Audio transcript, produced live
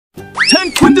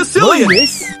10 quintillion.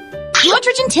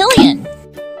 Quadrigentillion.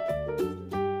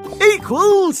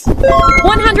 Equals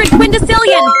 100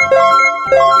 quintillion.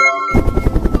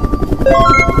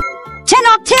 10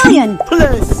 octillion.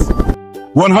 plus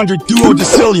 100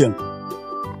 duodecillion.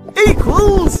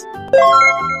 equals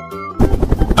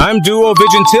I'm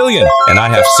duovigintillion, and I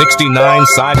have 69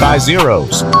 side-by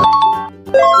zeros.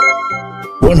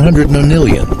 100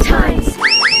 nonillion. Times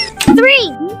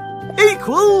 3.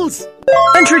 equals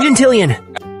 100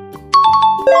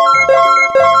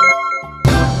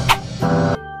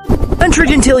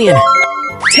 100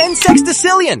 10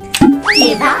 sextillion.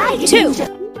 divide 2.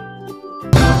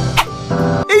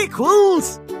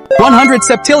 equals 100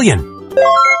 septillion.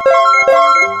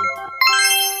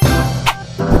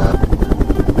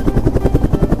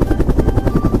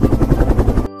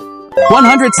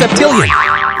 100 septillion.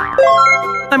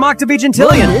 I'm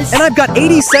octovigintillion, and I've got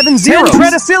 87 zeros. 10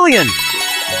 tredecillion.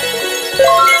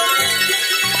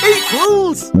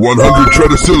 equals 100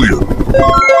 tredecillion.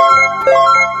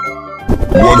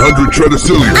 100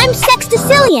 tredecillion. I'm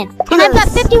sextillion, and I've got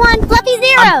 51 fluffy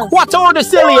zeros.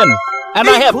 Quatorticillion, and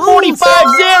I have 45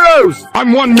 zeros.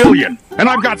 I'm 1 million, and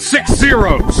I've got 6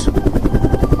 zeros.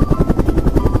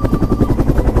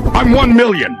 I'm 1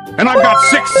 million, and I've got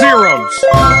 6 zeros.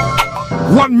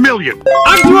 1 million.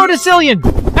 I'm duodecillion,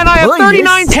 and I have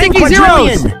 39 sticky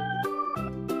zeros.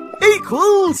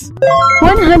 equals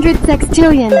 100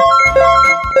 sextillion.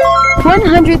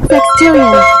 100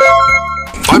 sextillion.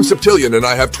 I'm septillion and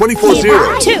I have 24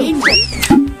 zeros. 2.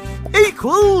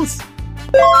 equals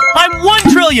I'm 1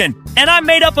 trillion, and I'm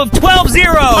made up of 12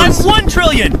 zeros. I'm 1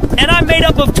 trillion, and I'm made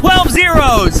up of 12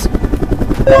 zeros.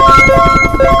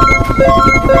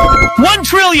 1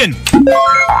 trillion.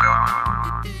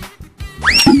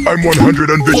 I'm 100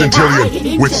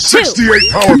 unvigintillion with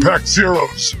 68 power-packed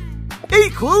zeros.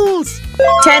 equals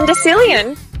 10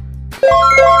 decillion.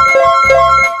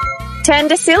 10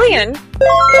 decillion.